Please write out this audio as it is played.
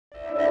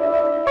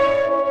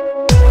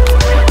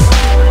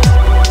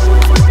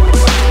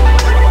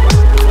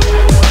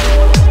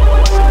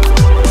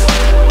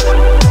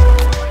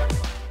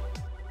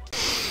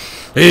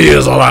He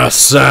is the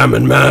last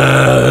salmon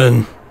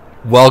man.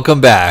 Welcome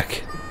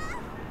back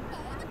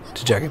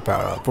to Jacket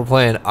Power Up. We're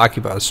playing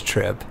Akiba's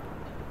Trip.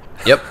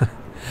 Yep.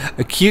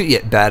 A cute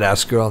yet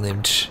badass girl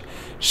named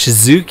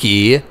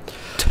Shizuki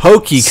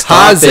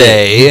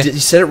Tokikaze. You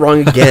said it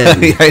wrong again.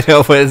 I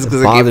know, but it's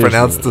because I can't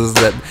pronounce this.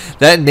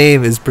 That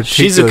name is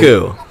particularly...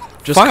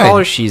 Shizuku. Just call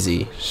her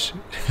Shizi.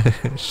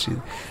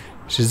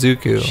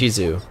 Shizuku.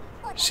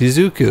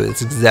 Shizuku.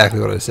 It's exactly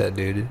what I said,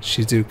 dude.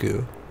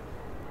 Shizuku.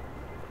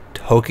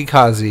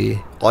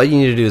 Tokikaze. All you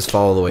need to do is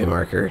follow the way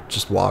marker.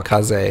 Just walk.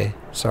 Kaze.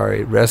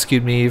 Sorry.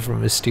 Rescued me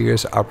from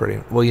mysterious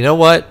operating... Well, you know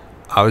what?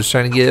 I was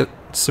trying to get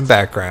some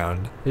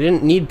background. We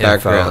didn't need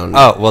background.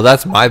 Oh, well,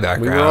 that's my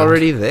background. We were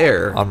already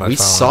there. On my we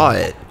phone. Saw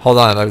it. Hold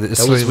on. This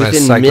that was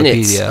within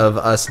minutes of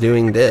us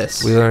doing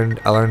this. I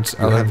learned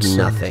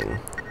nothing.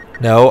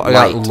 No, I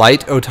got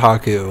light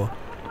otaku.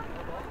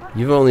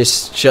 You've only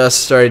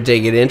just started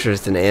taking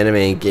interest in anime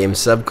and game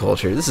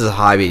subculture. This is a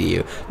hobby to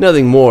you.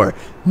 Nothing more.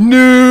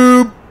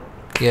 Noob!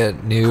 Yeah,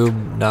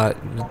 noob, not...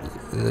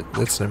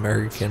 That's an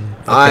American.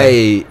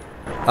 Okay.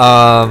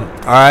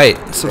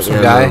 Alright,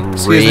 some guy.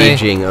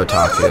 Raging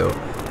otaku.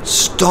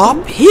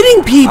 Stop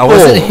hitting people! I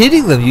wasn't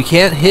hitting them. You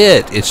can't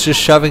hit. It's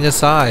just shoving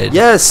aside.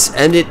 Yes,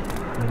 and it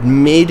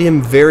made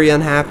him very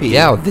unhappy.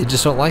 Yeah, they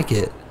just don't like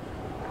it.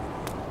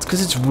 It's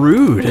because it's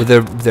rude.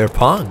 Well, they're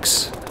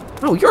punks.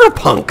 Oh, you're a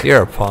punk.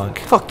 You're a punk.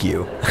 Fuck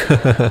you.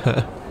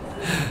 I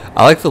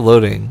like the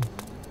loading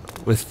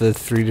with the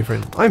 3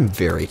 different... I'm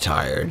very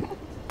tired.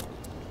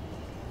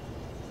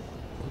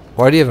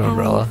 Why do you have an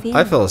umbrella?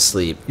 I fell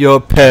asleep. Your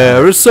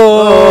parasol!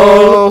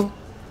 Oh.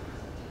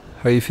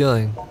 How are you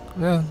feeling?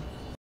 Yeah.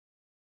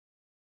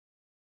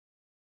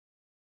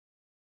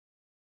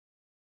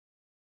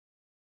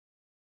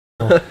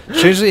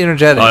 Strangely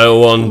energetic. I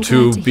want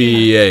to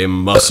be a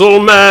muscle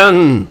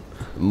man.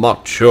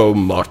 Macho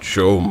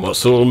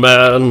muscle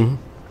man.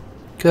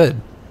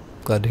 Good.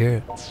 Glad to hear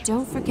it.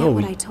 Don't forget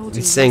what I told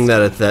you. We sang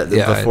that at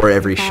before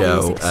every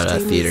show at a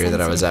theater that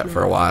I was at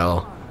for a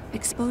while.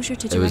 Exposure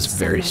to it was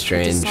very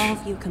strange.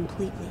 Dissolve you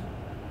completely.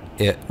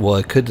 Yeah, well,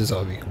 it could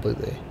dissolve you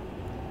completely.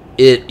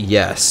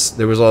 Yes.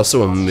 There was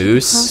also a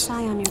moose.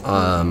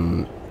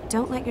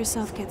 Don't let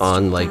yourself get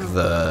on like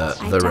the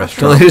restaurant.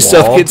 Don't let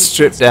yourself get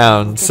stripped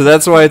down. So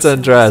that's why it's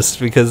undressed,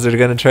 because they're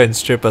gonna try and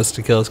strip us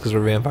to kill us because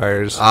we're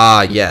vampires.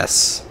 Ah,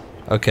 yes.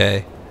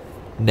 Okay.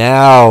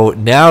 Now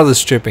the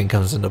stripping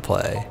comes into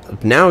play.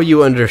 Now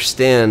you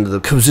understand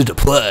the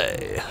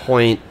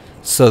point.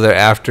 So they're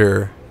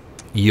after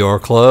your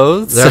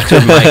clothes. They're after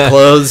my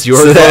clothes.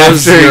 Your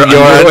clothes. Your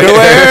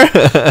underwear.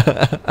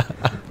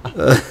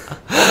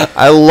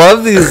 I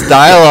love these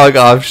dialogue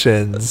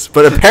options,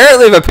 but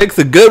apparently if I pick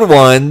the good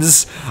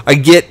ones, I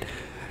get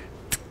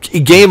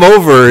game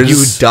overs.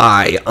 You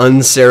die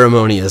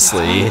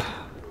unceremoniously.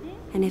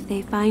 And if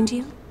they find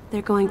you,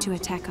 they're going to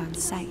attack on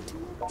sight.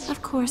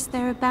 Of course,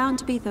 there are bound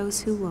to be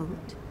those who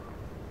won't,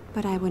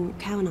 but I wouldn't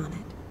count on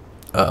it.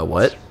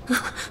 What?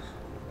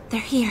 They're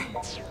here.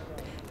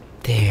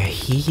 They're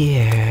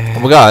here.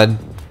 Oh my god.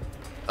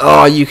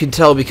 Oh, you can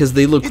tell because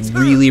they look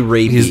really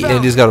rapey.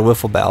 And he's got a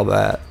wiffle ball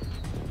bat.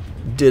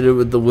 Did it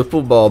with the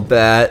whipple ball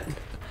bat.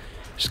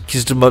 Just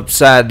kissed him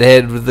upside the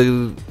head with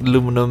the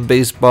aluminum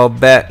baseball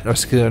bat. Or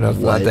excuse me,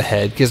 not the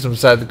head. Kissed him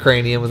upside the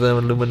cranium with an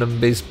aluminum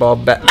baseball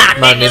bat.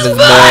 My name is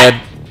Mud.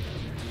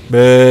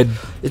 Mud.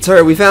 It's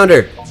her. We found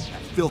her.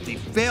 Filthy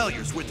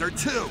failures with her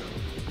too.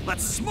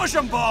 Let's smush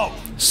them both.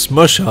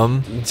 Smush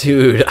them,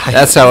 dude.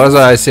 That's how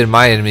I say to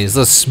my enemies.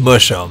 Let's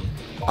smush them.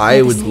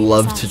 I would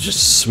love to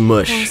just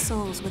smush.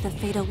 Souls with a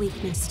fatal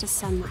weakness to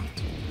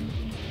sunlight.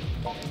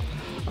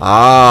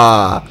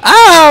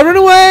 Run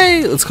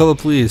away! Let's call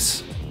the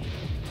police.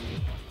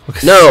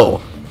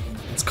 No!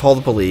 Let's call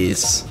the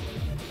police.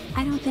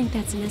 I don't think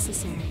that's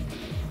necessary.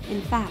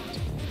 In fact,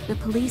 the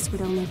police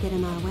would only get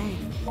in our way.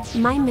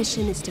 My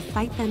mission is to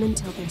fight them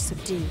until they're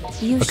subdued.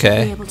 You should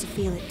be able to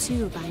feel it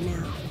too by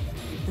now.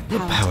 The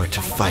power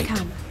to fight.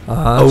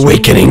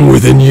 Awakening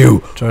within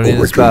you. Joining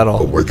this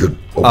battle. Awaken.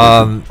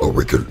 Alright,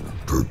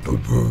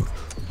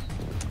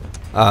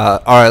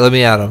 let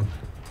me at him.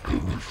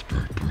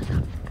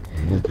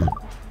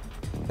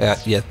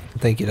 Yeah,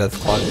 thank you, that's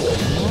fun.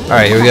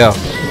 Alright, here we go.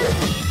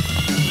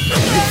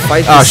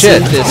 Fight the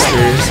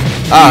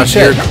sisters.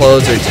 Shit. Your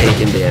clothes are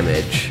taking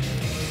damage.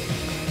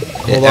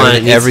 Hold on,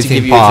 it needs to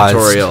give you a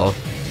tutorial.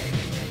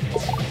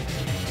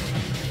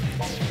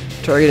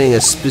 Targeting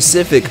a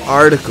specific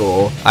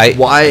article. I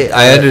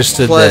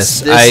understood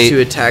plus this to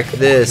attack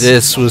this.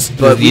 This was,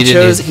 but we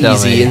chose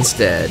easy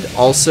instead.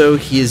 Also,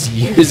 he is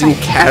using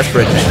cash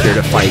register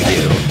to fight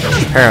you.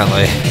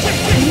 Apparently.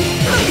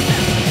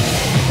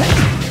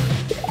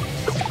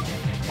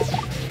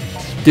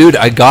 Dude,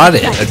 I got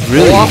it. I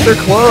really pull off their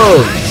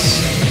clothes.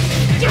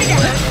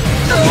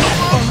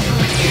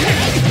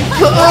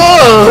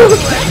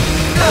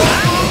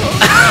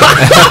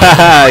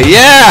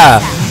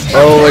 Yeah.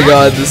 Oh my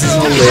god, this is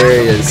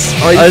hilarious.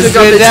 Oh, that's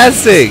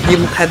fantastic. He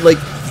had like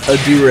a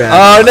do-rag.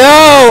 Oh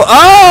no!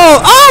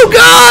 Oh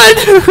god!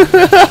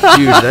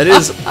 Dude, that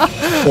is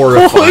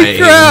horrifying. Holy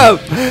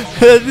crap!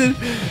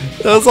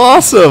 That was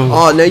awesome.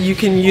 Oh, now you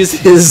can use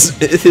his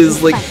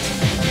like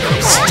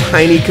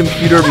tiny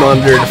computer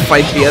monitor to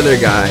fight the other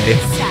guy.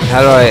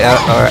 How do I?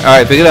 All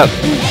right, pick it up.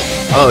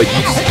 Oh, you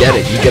just get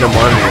it. You get a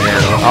monitor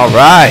now. All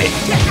right.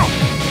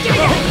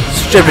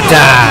 Stripper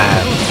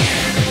time.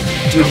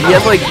 Dude, he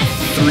had like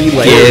 3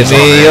 layers.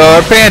 Give me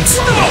your pants.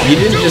 You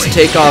didn't just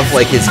take off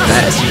like his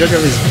vest. You took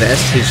off his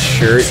vest, his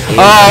shirt. And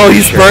Oh, his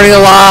he's shirt. burning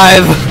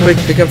alive. Quick,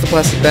 pick up the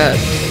plastic bat.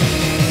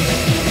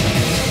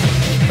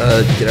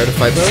 Get out of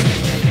fight mode.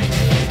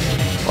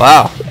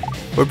 Wow,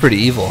 we're pretty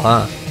evil,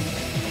 huh?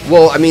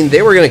 Well, I mean,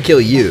 they were gonna kill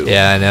you.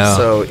 Yeah, I know.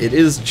 So it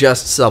is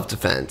just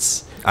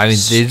self-defense. I mean,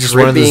 they just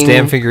wanted those damn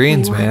Stripping-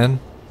 figurines, man.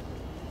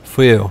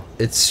 Phew,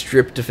 It's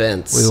strip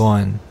defense. we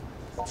won.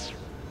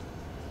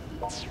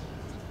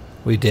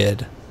 We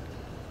did.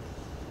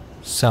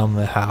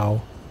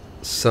 Somehow.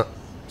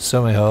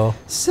 Somehow.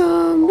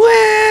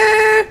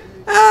 Somewhere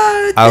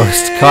out I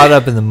was there. caught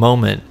up in the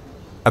moment.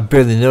 I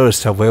barely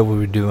noticed how well we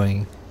were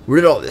doing. Where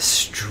did all this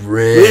strength?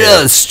 Where did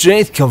all the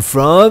strength come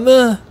from?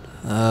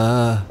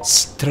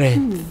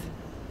 Strength.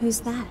 Who's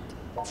that?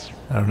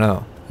 I don't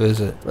know. Who is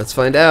it? Let's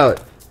find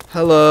out.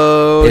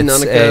 Hello, It's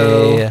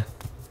Nanako.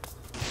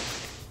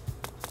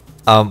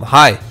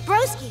 Hi.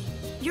 Broski,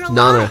 you're alive.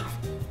 Nana.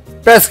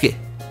 Bresky.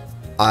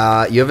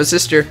 You have a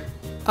sister.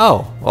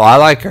 Oh, well, I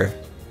like her.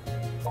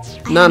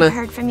 I Nana. haven't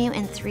heard from you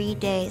in 3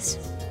 days.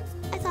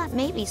 I thought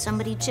maybe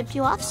somebody chipped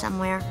you off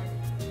somewhere.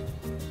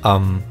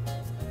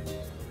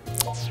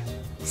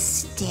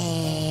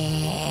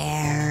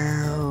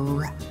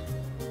 Stare.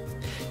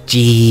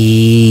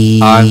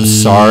 I'm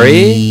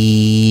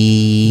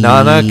sorry.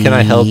 Nana, can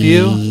I help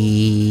you?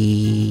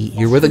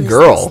 You're with a Who's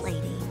girl. this lady?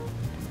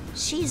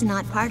 She's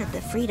not part of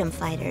the freedom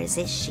fighters,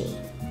 is she?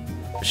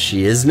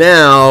 She is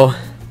now.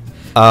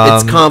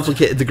 It's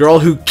complicated. The girl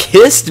who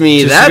kissed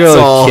me, Just that's a girl who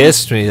all.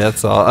 kissed me,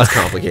 that's all.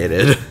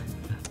 Complicated.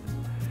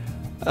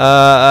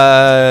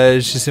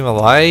 She saved my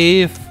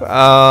life.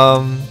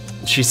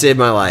 She saved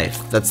my life.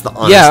 That's the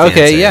honest Yeah,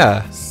 okay, answer.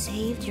 yeah.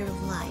 Saved your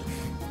life.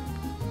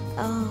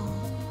 Oh,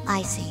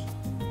 I see.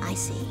 I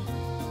see.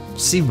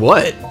 See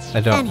what? I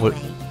don't. Anyway,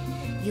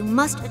 you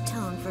must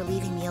atone for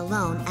leaving me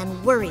alone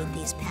and worried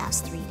these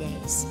past 3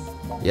 days.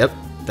 Yep.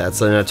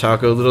 That's an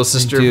Atako little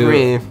sister do, for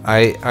me.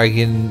 I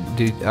can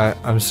do.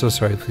 I'm so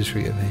sorry. Please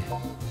forgive me.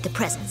 The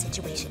present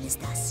situation is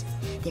thus.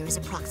 There is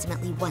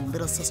approximately one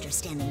little sister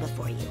standing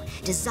before you,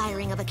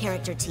 desiring of a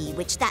character tea,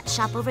 which that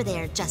shop over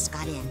there just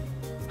got in.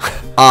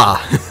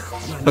 Ah.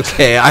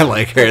 Okay, I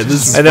like her.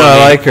 This is I know. I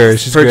funny. like her.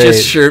 She's Purchase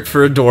great. shirt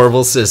for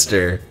adorable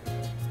sister.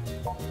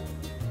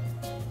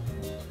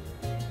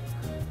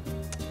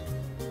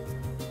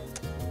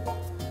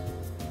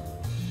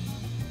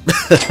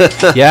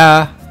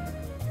 Yeah.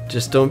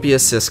 Just don't be a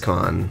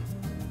siscon.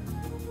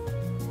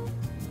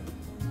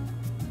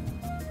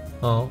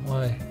 Oh,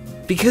 why?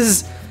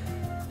 Because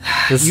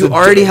This you is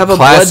already have a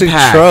classic blood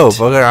pact.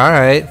 trope. Okay, all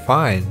right,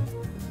 fine.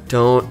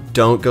 don't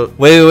go.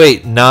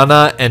 Wait.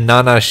 Nana and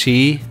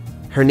Nanashi.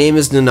 Her name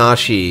is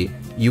Nanashi.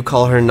 You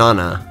call her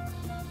Nana.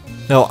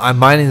 No,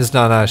 my name is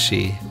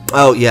Nanashi.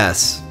 Oh,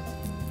 yes.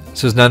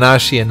 So it's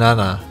Nanashi and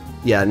Nana.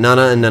 Yeah,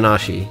 Nana and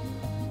Nanashi.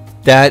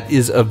 That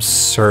is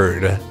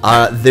absurd.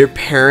 Their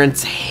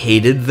parents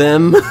hated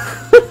them.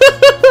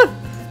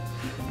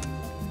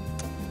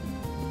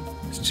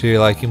 Do you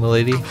like you,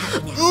 milady?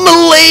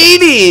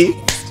 Milady!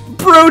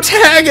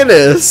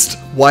 Protagonist!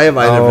 Why have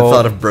I never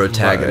thought of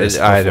protagonist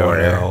before? I don't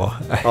know.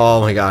 Oh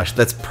my gosh,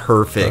 that's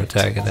perfect.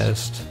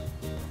 Protagonist.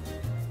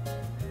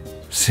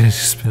 Seems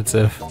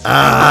expensive.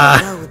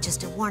 Go with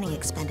just a warning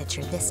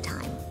expenditure this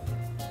time.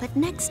 But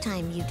next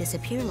time you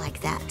disappear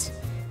like that,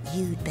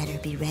 you'd better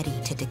be ready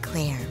to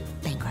declare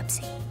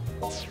bankruptcy.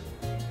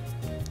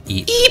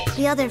 Eep.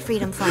 The other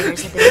freedom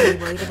fighters have been really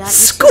worried about you.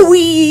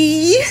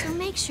 Squeeze! So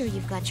make sure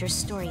you've got your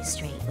story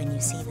straight when you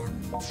see them.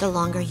 The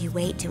longer you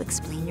wait to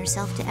explain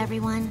yourself to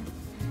everyone,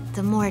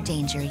 the more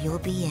danger you'll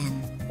be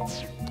in.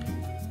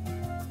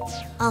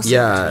 Also,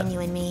 Yeah. between you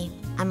and me,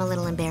 I'm a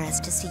little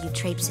embarrassed to see you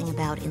traipsing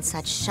about in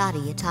such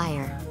shoddy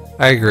attire.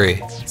 I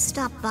agree.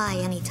 Stop by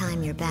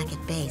anytime you're back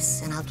at base,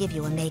 and I'll give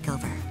you a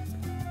makeover.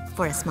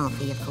 For a small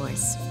fee, of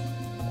course.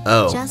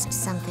 Oh. Just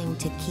something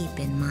to keep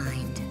in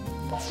mind.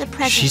 The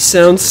present She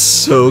sounds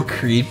so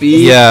creepy.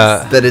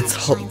 Yeah. That it's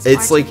shines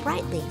it's far too like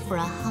brightly for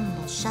a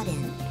humble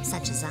shut-in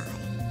such as I.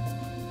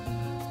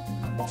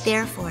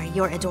 Therefore,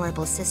 your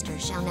adorable sister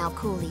shall now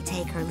coolly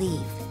take her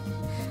leave.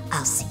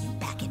 I'll see you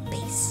back at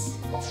base.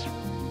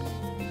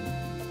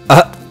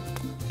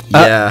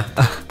 yeah.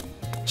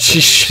 She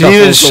She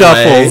even shuffles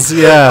away. shuffles.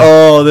 Yeah.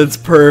 Oh, that's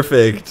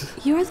perfect.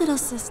 Your little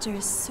sister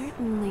is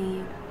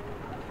certainly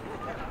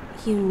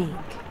unique.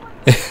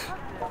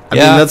 I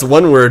mean, that's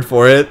one word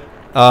for it.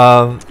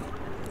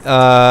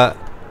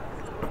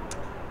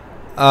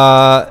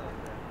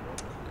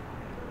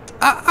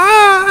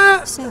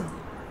 So,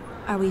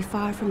 are we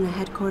far from the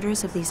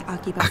headquarters of these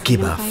Akiba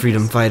Akiba,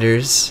 freedom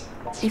fighters.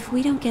 If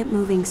we don't get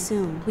moving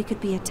soon, we could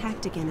be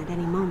attacked again at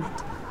any moment.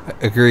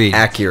 Agreed.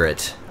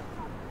 Accurate.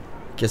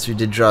 Guess we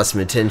did draw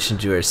some attention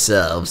to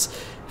ourselves.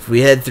 If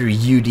we head through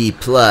UD+,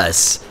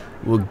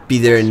 We'll be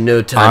there in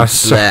no time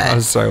flat.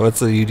 I'm sorry, what's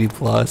the UD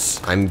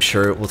plus? I'm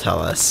sure it will tell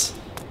us.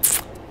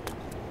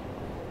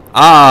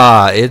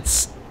 Ah,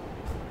 it's...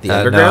 The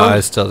underground? No,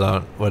 I still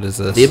don't. What is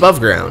this? The above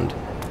ground.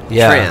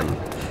 Yeah. Tram.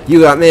 You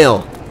got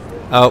mail.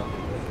 Oh,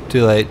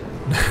 too late.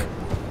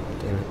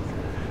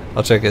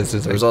 I'll check it as soon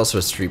as There's also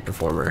a street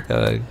performer.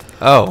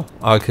 Oh,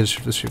 because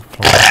the street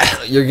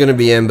performer. You're gonna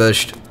be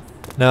ambushed.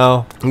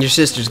 No. Your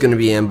sister's gonna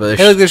be ambushed.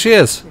 Hey, look, there she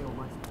is.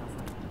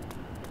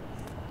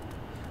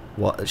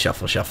 What?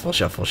 Shuffle, shuffle,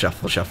 shuffle,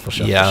 shuffle, shuffle,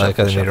 shuffle. Yeah, I like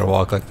how shuffle, they made her shuffle.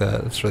 walk like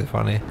that. It's really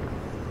funny.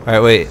 All right,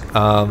 wait.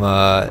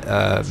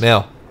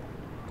 Mail.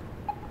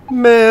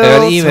 Mail I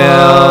got an email.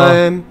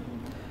 time.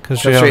 Come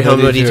Straight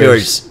home, no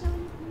detours.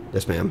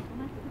 Yes, ma'am.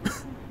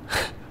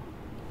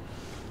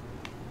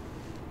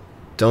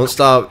 Don't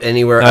stop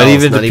anywhere Not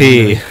else. even to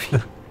pee.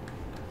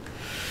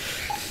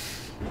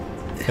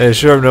 Hey,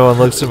 sure, no one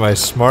looks at my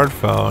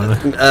smartphone.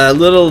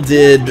 Little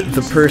did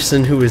the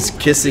person who was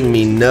kissing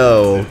me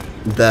know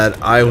that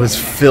I was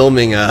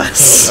filming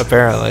us,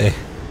 Apparently.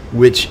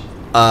 which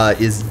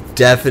is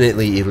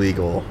definitely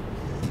illegal.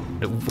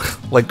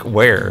 Like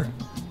where?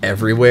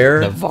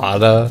 Everywhere.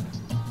 Nevada.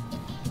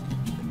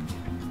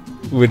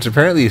 Which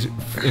apparently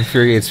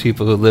infuriates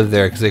people who live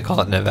there because they call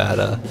it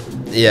Nevada.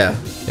 Yeah.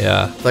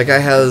 Yeah. That guy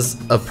has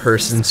a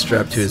person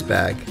strapped to his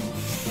back.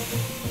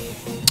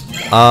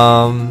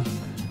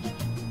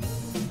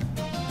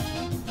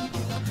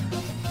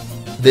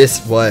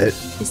 This what?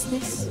 Is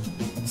this?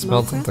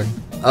 Smelled Mocha? something.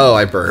 Oh,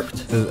 I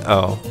burped.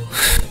 Oh.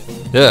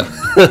 Yeah.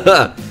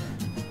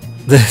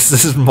 This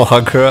is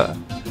Magra.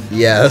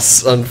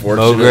 Yes,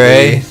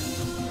 unfortunately.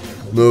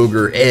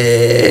 Mogre.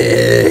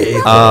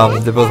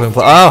 Mogre. They're both being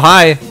oh,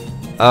 hi.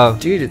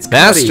 Dude, it's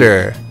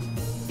Master.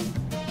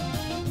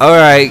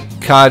 Alright,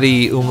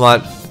 Kadi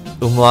umlaut.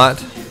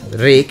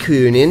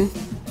 Raikunin.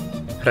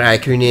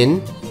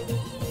 Raikunin.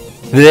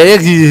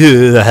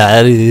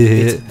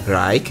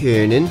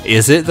 Raikunin.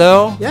 Is it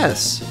though?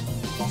 Yes.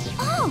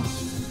 Oh,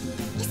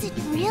 is it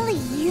really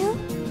you?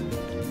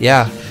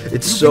 Yeah.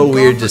 It's so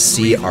weird to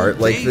see art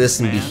like this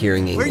and be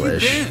hearing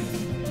English.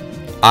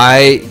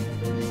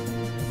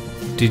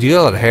 Dude, you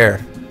got a lot of hair.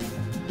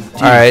 Dude,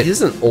 Alright.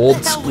 he's an old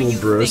How school will you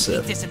brosif.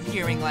 think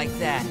disappearing like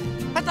that?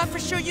 I thought for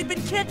sure you'd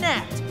been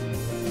kidnapped.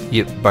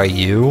 By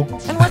you?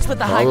 And what's with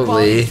the high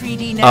Probably. quality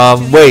 3D next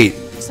to you? Wait.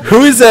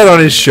 Who is that on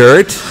his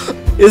shirt?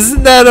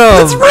 Isn't that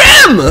It's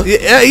Rim!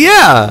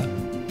 Yeah.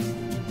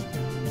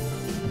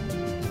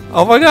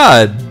 Oh my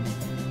god.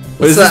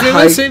 Wait, is this that made by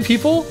high- the same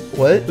people?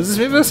 What? Is this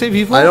made by the same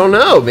people? I don't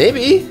know.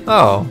 Maybe.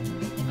 Oh.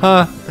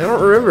 Huh. I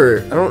don't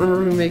remember. I don't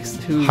remember who makes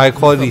who. High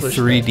quality published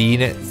 3D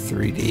net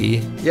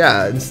 3D. that.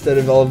 Yeah, instead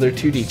of all of their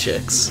 2D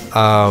chicks.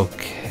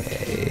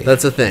 Okay.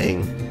 That's a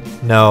thing.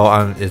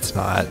 No, it's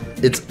not.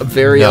 It's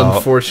very No.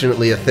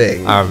 unfortunately a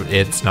thing.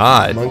 It's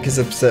not. Monk is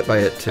upset by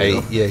it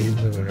too. Yeah, he's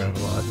moving around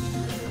a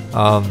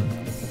lot.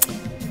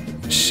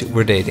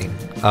 We're dating.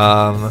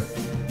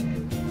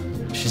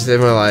 She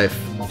saved my life.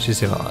 She's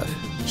still alive.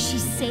 She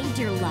saved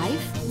your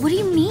life? What do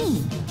you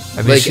mean? I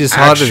mean, Like, she's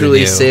hotter than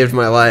actually you. saved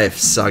my life,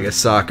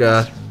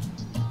 Sagasaka.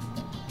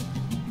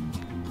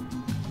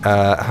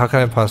 How can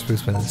I possibly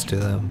explain this to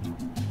them?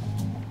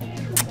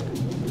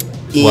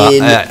 In Well,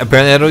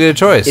 apparently I don't get a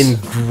choice.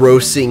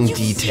 engrossing You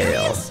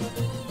detail. serious?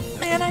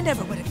 Man, I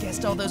never would have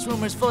guessed all those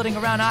rumors floating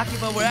around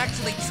Akiba were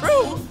actually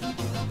true.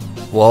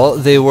 Well,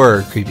 they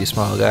were, creepy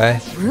smile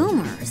guy.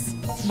 Rumors.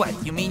 What,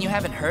 you mean you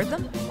haven't heard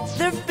them?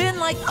 There've been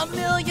like a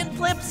million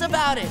clips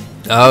about it.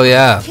 Oh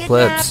yeah, Kidnapped,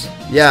 flips.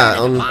 Yeah,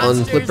 and on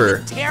monsters Flipper.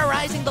 that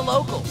terrorizing the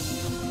locals.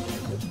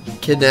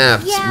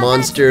 Kidnapped, Yeah,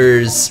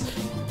 monsters.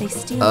 They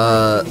steal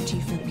life energy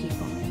from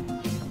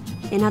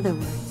people. In other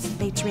words,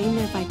 they drain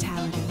their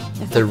vitality.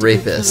 They're effectively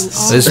rapists.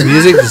 killing all This of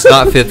music does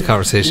not fit the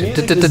conversation.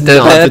 Music does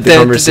not fit the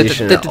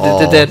conversation at all.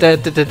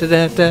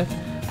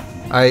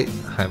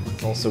 I'm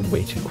Also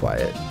way too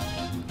quiet.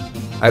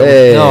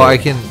 no, I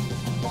can.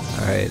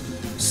 All right.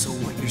 So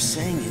what you're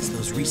saying is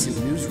those recent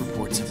news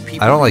reports of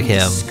people I don't like being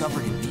him.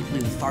 discovered in deeply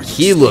lethargic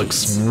He looks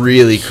states.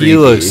 really creepy.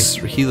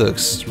 He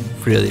looks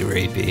really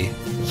rapey.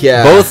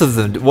 Yeah. Both of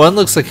them. One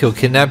looks like he'll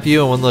kidnap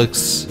you, and one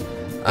looks.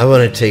 I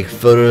want to take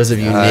photos of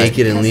you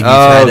naked and leave you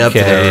tied up to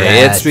the Okay,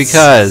 rats. it's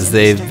because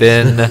they've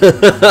been.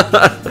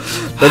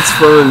 That's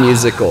from a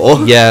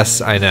musical.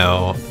 Yes, I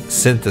know.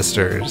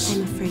 Synthesters.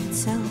 I'm afraid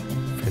so.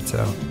 Right,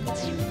 so.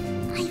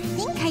 I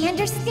think I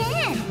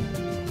understand.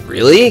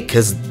 Really?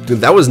 Because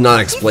that was not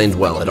explained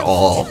well at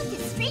all. Truth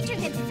is stranger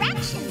than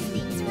fractions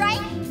things,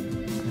 right?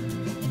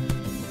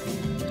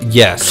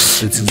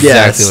 Yes, it's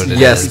exactly what it is.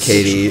 Yes,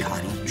 Katie.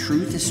 Cotty,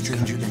 truth is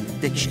stranger than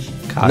fiction.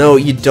 No,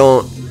 you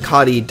don't.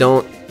 Cotty,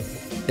 don't.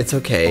 It's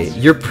okay.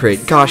 You're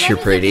pretty. Gosh, you're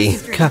pretty.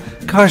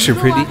 Gosh, you're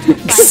pretty. Go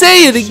off to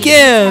Say it find a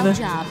again.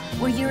 job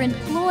where your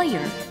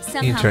employer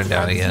somehow turn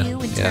down drugs again. you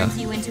and Yeah. turns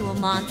you into a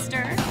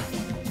monster.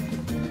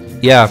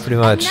 Yeah, pretty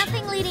much.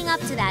 Nothing leading up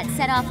to that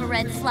set off a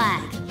red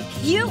flag.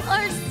 You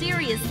are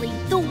seriously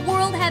the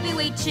world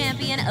heavyweight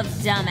champion of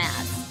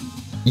dumbass.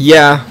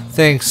 Yeah.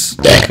 Thanks,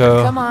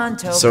 Nico. Come on,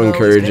 Toko. So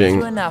encouraging. It's been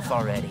through enough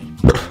already.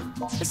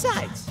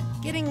 Besides,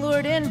 Getting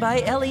lured in by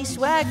LE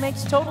swag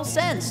makes total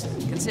sense,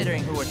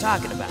 considering who we're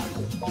talking about.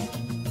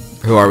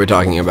 Who are we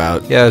talking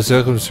about? Yeah,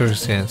 Zokum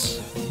Circumstance.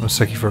 I'm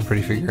sucky for a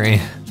pretty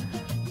figurine.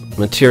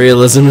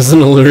 Materialism is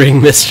an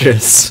alluring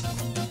mistress.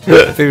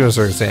 Figure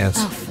Circumstance.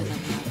 Oh, for the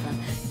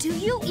love of... Do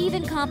you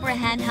even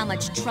comprehend how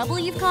much trouble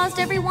you've caused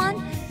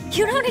everyone?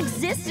 You don't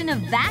exist in a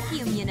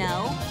vacuum, you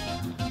know.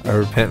 I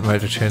repent my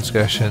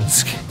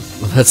transgressions.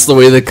 That's the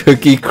way the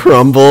cookie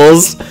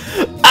crumbles.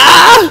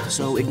 Ah!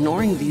 So,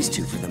 ignoring these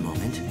two for the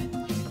moment,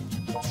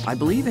 I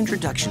believe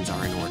introductions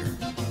are in order.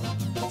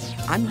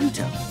 I'm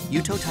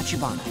Yuto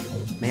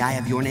Tachibana. May I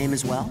have your name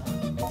as well?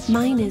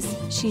 Mine is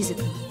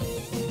Shizuku.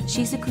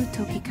 Shizuku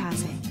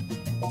Tokikaze.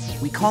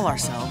 We call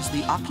ourselves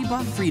the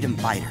Akiba Freedom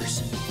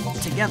Fighters.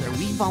 Together,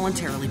 we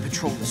voluntarily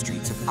patrol the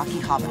streets of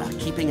Akihabara,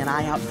 keeping an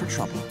eye out for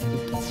trouble.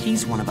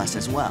 He's one of us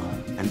as well,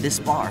 and this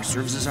bar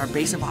serves as our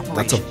base of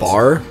operations. That's a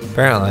bar?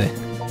 Apparently.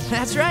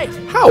 That's right.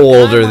 How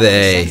old I'm are one of the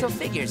they? central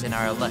figures in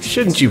our illustrious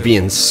Shouldn't you be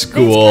in group.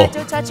 school? Name's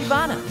Kaito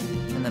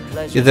Tachibana, and the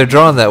pleasure Yeah, they're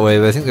drawn that way,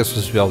 but I think they're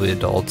supposed to be all the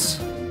adults.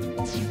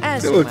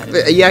 As They you look- might have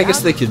yeah, I figured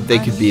guess they out, could I'm be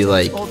Yuto's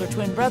like- older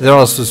twin brother. They're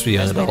all supposed to be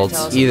young Has been to adults.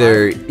 tell us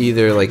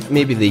Either like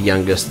maybe the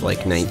youngest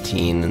like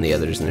 19 and the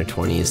others in their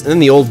 20s, and then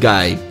the old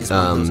guy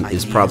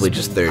is probably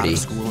just 30. Out of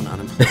school and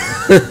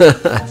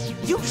unemployed.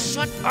 You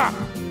shut up!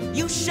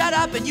 You shut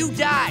up and you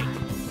die!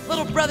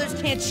 Little brothers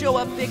can't show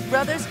up big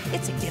brothers.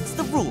 It's against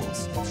the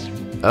rules.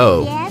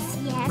 Oh, Yes,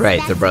 yes. right,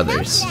 that's they're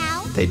brothers.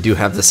 enough now. They do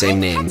have the same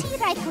name.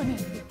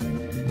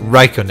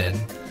 Raikkonen.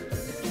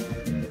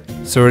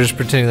 So we're just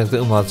pretending like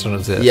the umlauts don't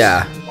exist.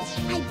 Yeah.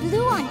 I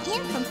blew on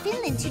in from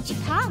Finland to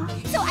Japan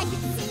so I could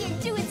see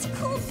and do its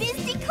cool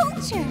busy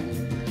culture.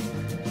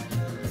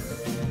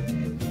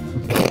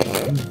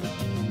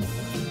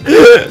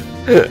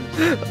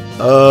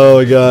 Oh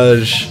my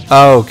gosh.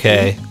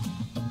 Okay.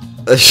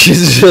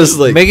 She's just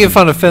like Making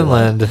fun of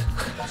Finland.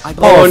 I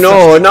Oh believe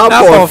no, not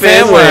Not poor poor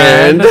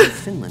Finland. Finland.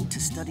 Finland to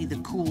study the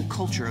cool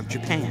culture of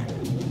Japan.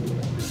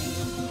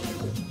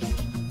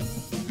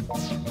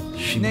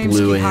 She Name's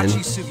blew Kihachi in.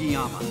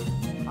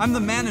 Sugiyama. I'm the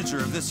manager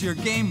of this here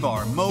game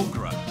bar,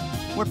 Mogra,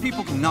 where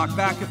people can knock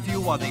back a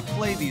few while they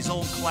play these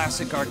old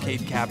classic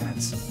arcade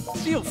cabinets.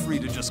 Feel free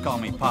to just call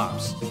me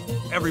Pops.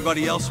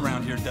 Everybody else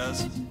around here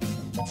does.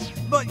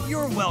 But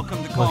you're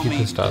welcome to call Monkey me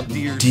pissed off.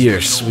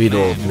 Dear sweet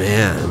old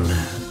man.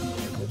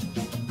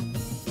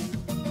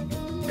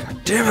 God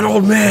damn it,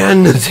 old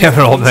man. Damn it,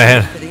 old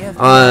man.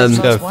 Um,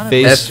 got a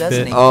face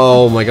fit.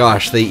 Oh my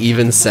gosh, they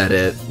even said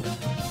it.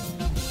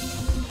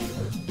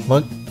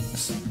 What?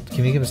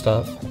 Can you give him a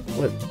stop?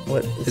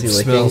 What is It he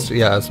licking? smells.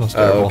 Yeah, it smells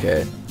terrible. Oh,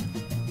 okay.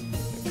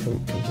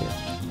 Come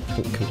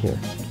here. Come here.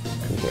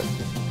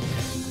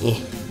 Come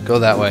here. Go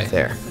that way.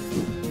 There.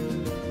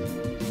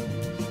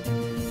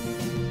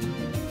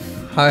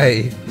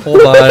 Hi.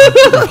 Hold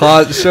on.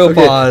 Pause. Show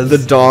Okay, pause. the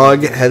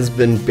dog has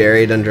been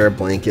buried under a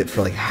blanket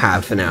for like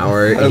half an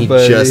hour, Hi, and he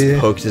buddy. just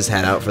poked his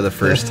head out for the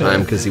first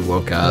time because he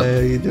woke up. Hey,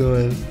 how you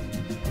doing?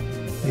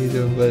 How you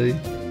doing, buddy?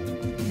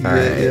 You All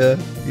right. good?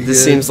 Yeah. You This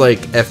good? seems like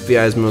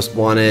FBI's most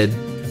wanted.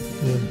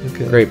 Yeah,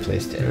 okay. Great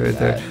place to end Right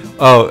there. that.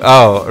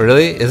 Oh,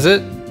 really? Is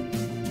it?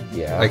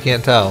 Yeah. I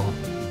can't tell.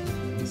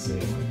 Let's see.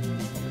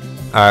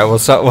 All right, well,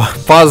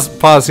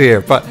 pause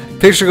here.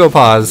 Picture go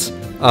pause.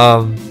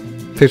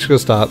 Picture go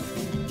stop.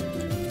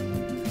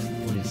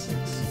 46.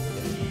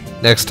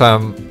 Next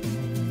time,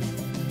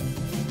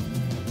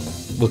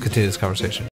 we'll continue this conversation.